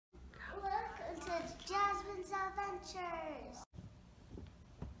adventures.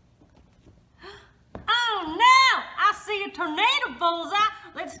 Oh no! I see a tornado, Bullseye.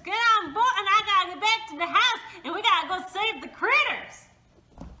 Let's get on board and I gotta get back to the house and we gotta go save the critters.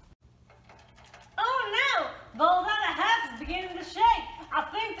 Oh no! Bullseye, the house is beginning to shake. I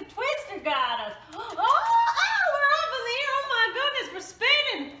think the twister got us. Oh, we're up in the air. Oh my goodness, we're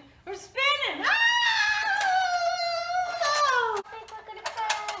spinning. We're spinning. Ah! I think we're gonna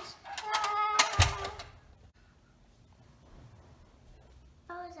crash.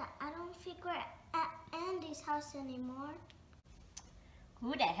 Rosa, I don't think we're at Andy's house anymore.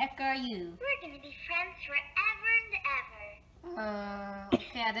 Who the heck are you? We're gonna be friends forever and ever.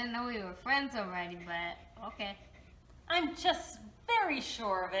 Okay, I didn't know we were friends already, but okay. I'm just very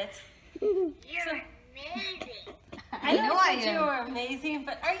sure of it. You're amazing. I know I said you am. are amazing,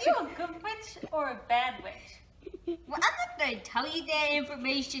 but are you a good witch or a bad witch? Well, I'm not gonna tell you that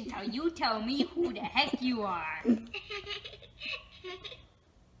information till you tell me who the heck you are.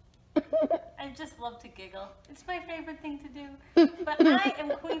 I just love to giggle. It's my favorite thing to do. But I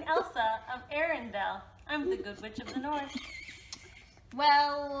am Queen Elsa of Arendelle. I'm the good witch of the north.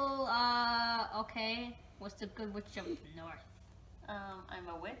 Well, okay. What's the good witch of the north? I'm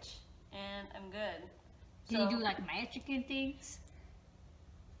a witch and I'm good. Do you do like magic and things?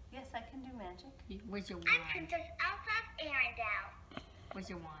 Yes, I can do magic. Where's your I'm wand? Princess Elsa of Arendelle. Where's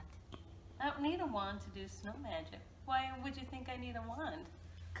your wand? I don't need a wand to do snow magic. Why would you think I need a wand?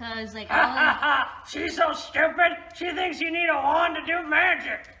 Cause like She's so stupid. She thinks you need a wand to do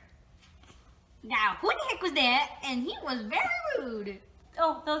magic. now who the heck was that? And he was very rude.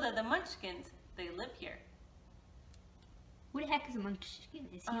 Oh, those are the Munchkins. They live here. Who the heck is a munchkin?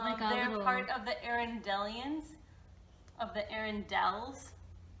 Is he like a They're little? part of the Arendellians, of the Arendells.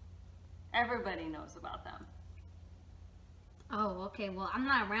 Everybody knows about them. Oh, okay. Well, I'm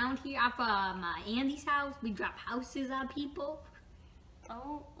not around here. I'm from Andy's house. We drop houses on people.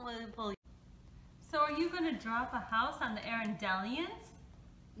 Oh, well. So are you going to drop a house on the Arendellians?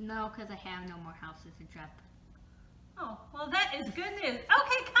 No, cause I have no more houses to drop. Oh, well that is good news.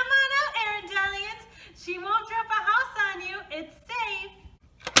 Okay, come on out, Arendellians. She won't drop a house on you. It's safe.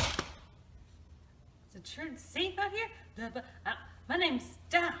 Is it sure it's safe out here? My name's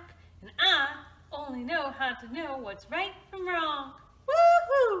Doc, and I only know how to know what's right from wrong.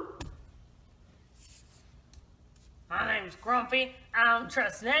 Woohoo! My name's Grumpy. I don't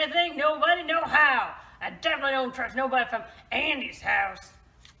trust anything, nobody, no how. I definitely don't trust nobody from Andy's house.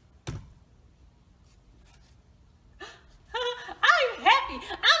 I'm happy.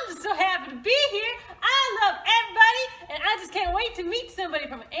 I'm just so happy to be here. I love everybody, and I just can't wait to meet somebody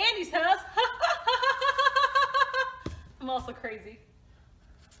from Andy's house. I'm also crazy.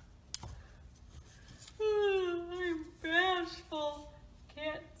 I'm bashful.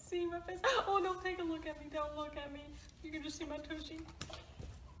 Can't see my face. Oh no, take a look at me. Don't look at me. You can just see my tushy.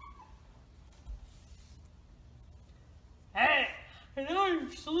 Hey, And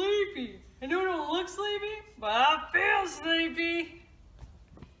I'm sleepy. I know I don't look sleepy, but I feel sleepy.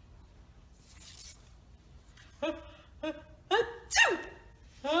 Achoo!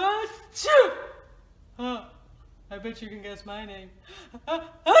 Achoo! I bet you can guess my name.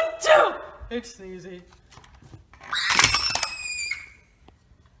 Achoo! It's Sneezy.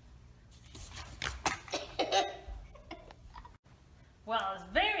 Well, it's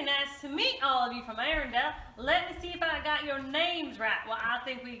very nice to meet all of you from Arendelle. Let me see if I got your names right. Well, I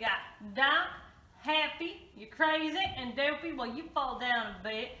think we got Doc, Happy, you're crazy, and Dopey, well, you fall down a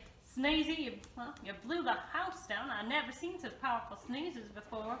bit. Sneezy, you blew the house down. I've never seen such powerful sneezes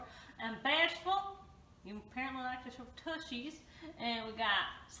before. And Bashful, you apparently like to show tushies. And we got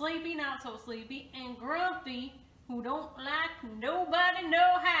Sleepy, not so sleepy, and Grumpy, who don't like nobody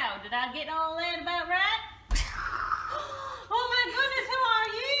know how. Did I get all that about right? Oh my goodness, who are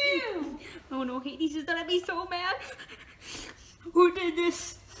you? Oh no, Hades is gonna be so mad. Who did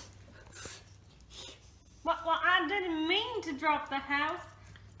this? Well, I didn't mean to drop the house.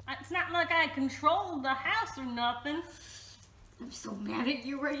 It's not like I controlled the house or nothing. I'm so mad at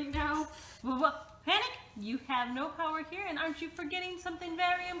you right now. Well, Panic, you have no power here, and aren't you forgetting something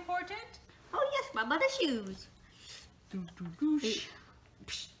very important? Oh yes, my mother's shoes.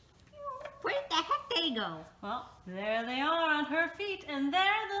 Where the heck they go? Well, there they are on her feet, and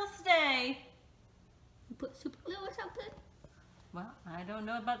there they'll stay. You put super glue or something? Well, I don't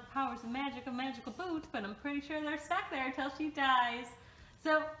know about the powers of magical boots, but I'm pretty sure they're stuck there until she dies.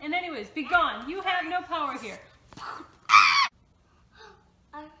 So, and anyways, be gone. You have no power here.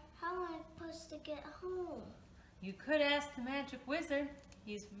 How am I supposed to get home? You could ask the magic wizard.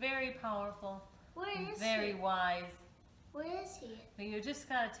 He's very powerful. Where and is very he? wise. Where is he? But you just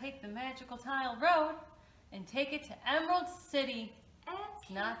gotta take the magical tile road, and take it to Emerald City. It's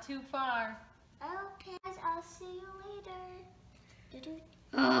Okay. not too far. Okay, guys, I'll see you later. Doo-doo.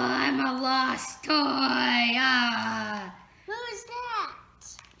 Oh, I'm a lost toy. Ah. Who's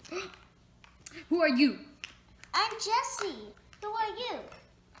that? Who are you? I'm Jessie. Who are you?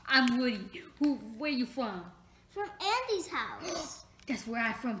 I'm Woody. Where you from? From Andy's house. That's where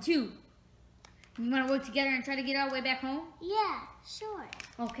I'm from too. We want to work together and try to get our way back home? Yeah, sure.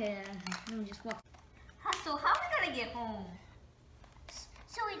 Okay, let me just walk. So how are we gonna get home?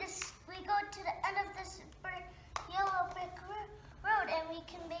 So we go to the end of this yellow brick road, and we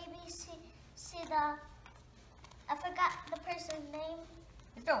can maybe see the. I forgot the person's name.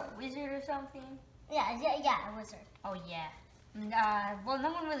 Is there a wizard or something? Yeah, a wizard. Oh yeah. Well,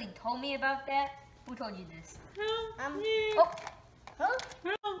 no one really told me about that. Who told you this? Help me. Oh, Who?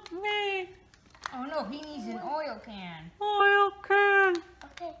 Help me. oh no, he needs an oil can. Oil can.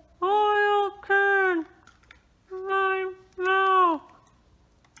 Okay. Oil can. My mouth.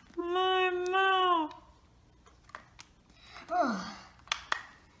 My mouth. Oh.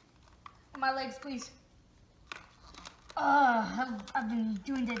 My legs, please. I've been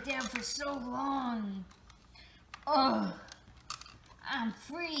doing that dance for so long. Oh, I'm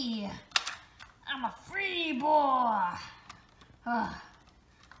free. I'm a free boy. Oh,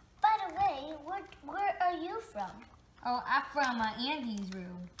 By the way, where are you from? I'm from Andy's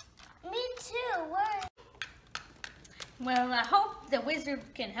room. Me too. Where? Well, I hope the wizard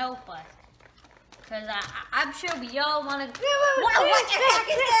can help us. Because I'm sure we all want to... What the heck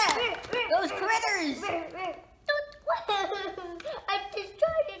is that? Those critters! I just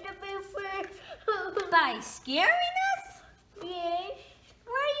tried to be free. By scaring us? Yes.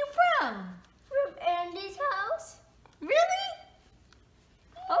 Where are you from? From Andy's house. Really?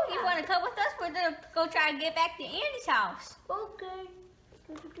 Oh, you want to come with us? We're going to go try and get back to Andy's house. Okay.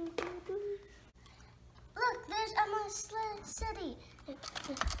 Look, there's Emerald City.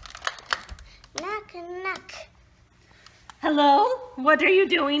 Knock and knock. Hello? What are you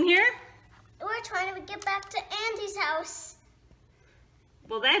doing here? We're trying to get back to Andy's house.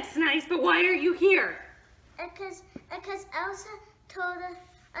 Well, that's nice, but why are you here? Because Elsa told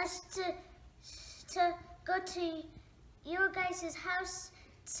us to go to your guys' house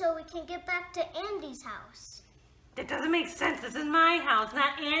so we can get back to Andy's house. That doesn't make sense. This is my house,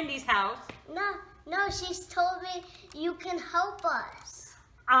 not Andy's house. No, she's told me you can help us.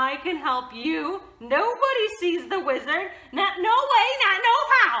 I can help you. Nobody sees the wizard. Not no way, not no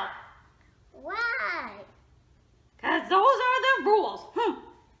how. Why? Because those are the rules.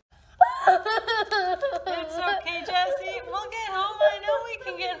 It's okay, Jessie. We'll get home. I know we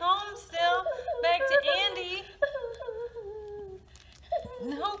can get home still. Back to Andy.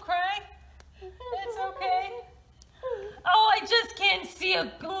 No cry. It's okay. Oh, I just can't see a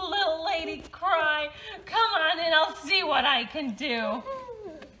little lady cry. Come on and I'll see what I can do.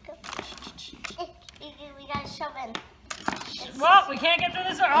 We gotta shove in. Well, we can't get through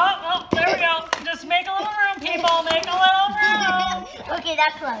this door. Oh, there we go. Just make a little room, people. Make a little room. Okay,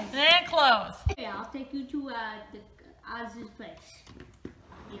 that closed. And close. Yeah, I'll take you to Oz's place.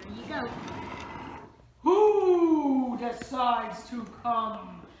 Here you go. Who decides to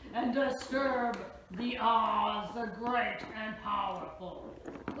come and disturb the Oz, the great and powerful?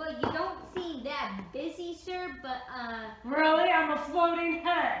 Well, you don't seem that busy, sir, but, Really? I'm a floating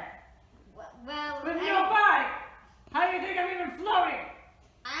head well, with no body. How do you think I'm even floating?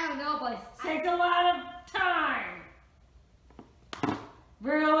 I don't know, but Takes a lot of time.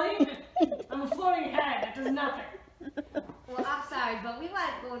 Really? I'm a floating head. It does nothing. well, I'm sorry, but we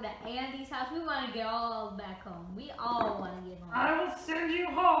want to go to Andy's house. We want to get all back home. We all want to get home. I will send you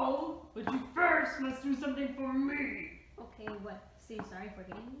home, but you first must do something for me. Okay, what? Say sorry for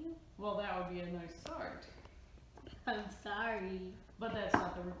hitting you? Well, that would be a nice start, I'm sorry. but that's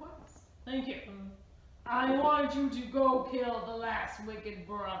not the request. Thank you. I want you to go kill the last wicked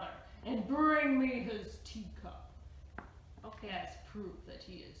brother and bring me his teacup Okay. as proof that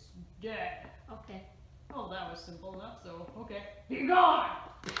he is dead. Okay. Oh, that was simple enough, so okay. Be gone!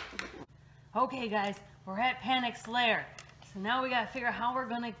 Okay, guys, we're at Panic's lair. So now we gotta figure out how we're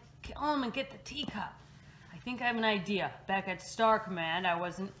gonna kill him and get the teacup. I think I have an idea. Back at Star Command, I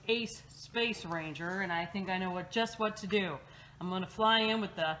was an ace space ranger, and I think I know just what to do. I'm gonna fly in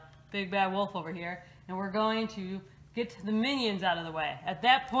with the big bad wolf over here, and we're going to get the minions out of the way. At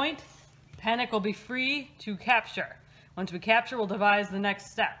that point, Panic will be free to capture. Once we capture, we'll devise the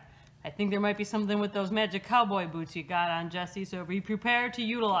next step. I think there might be something with those magic cowboy boots you got on, Jessie, so be prepared to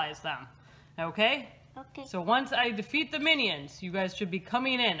utilize them. Okay? Okay. So once I defeat the minions, you guys should be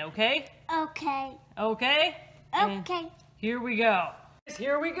coming in, okay? Okay. Okay? And Okay. here we go.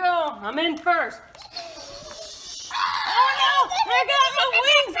 Here we go. I'm in first. I got my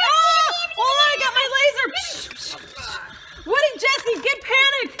wings. Oh, I got my laser. Woody, Jesse, get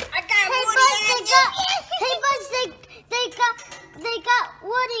panic. I got They got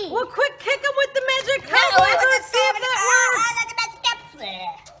Woody. Well, quick, kick him with the magic No, cowboy I boots. See if that works.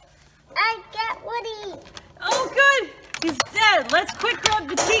 I got Woody. Oh, good. He's dead. Let's quick grab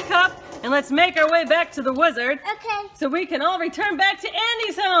the teacup and let's make our way back to the wizard Okay. so we can all return back to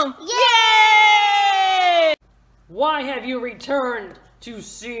Andy's home. Yay! Why have you returned to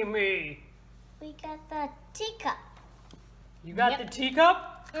see me? We got the teacup. You got the teacup?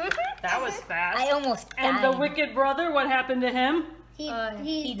 Mm-hmm. That was fast. I almost died. And the wicked brother, what happened to him? He died.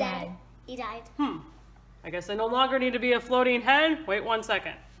 He died. I guess I no longer need to be a floating head. Wait 1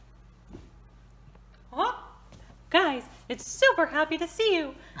 second. Huh? Guys, it's super happy to see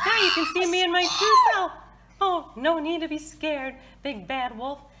you. Now you can see me in my true self. Oh, no need to be scared, big bad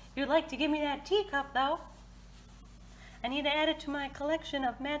wolf. If you'd like to give me that teacup, though, I need to add it to my collection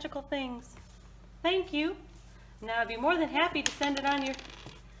of magical things. Thank you. Now I'd be more than happy to send it on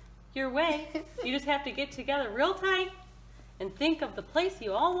your way. You just have to get together real tight and think of the place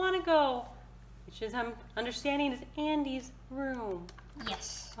you all want to go, which is, I'm understanding, is Andy's room.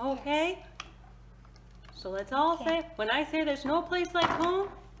 Yes. Okay? So let's all say, when I say there's no place like home,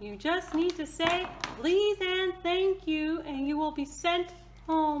 you just need to say, please and thank you, and you will be sent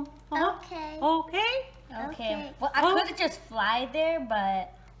home. Okay. Okay? Okay. Well, I could have just fly there,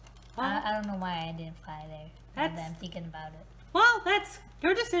 but I don't know why I didn't fly there. Now that I'm thinking about it. Well, that's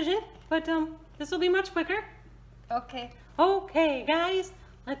your decision, but this will be much quicker. Okay. Okay, guys,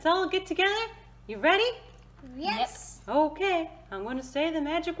 let's all get together. You ready? Yes. Okay, I'm going to say the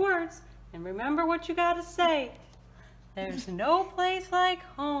magic words, and remember what you got to say. There's no place like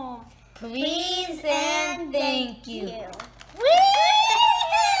home. Please and thank you. We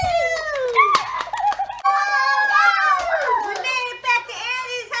made it back to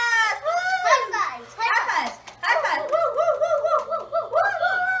Andy's house. High fives. High fives. High fives. Woo, woo, woo, woo, woo, woo, woo,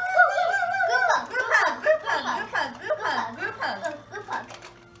 woo. Group hug. Group hug. Group hug. Group hug. Group hug. Group hug. Group hug.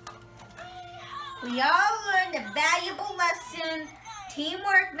 We all learned a valuable lesson.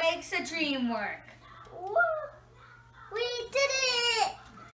 Teamwork makes a dream work. Woo. We did it.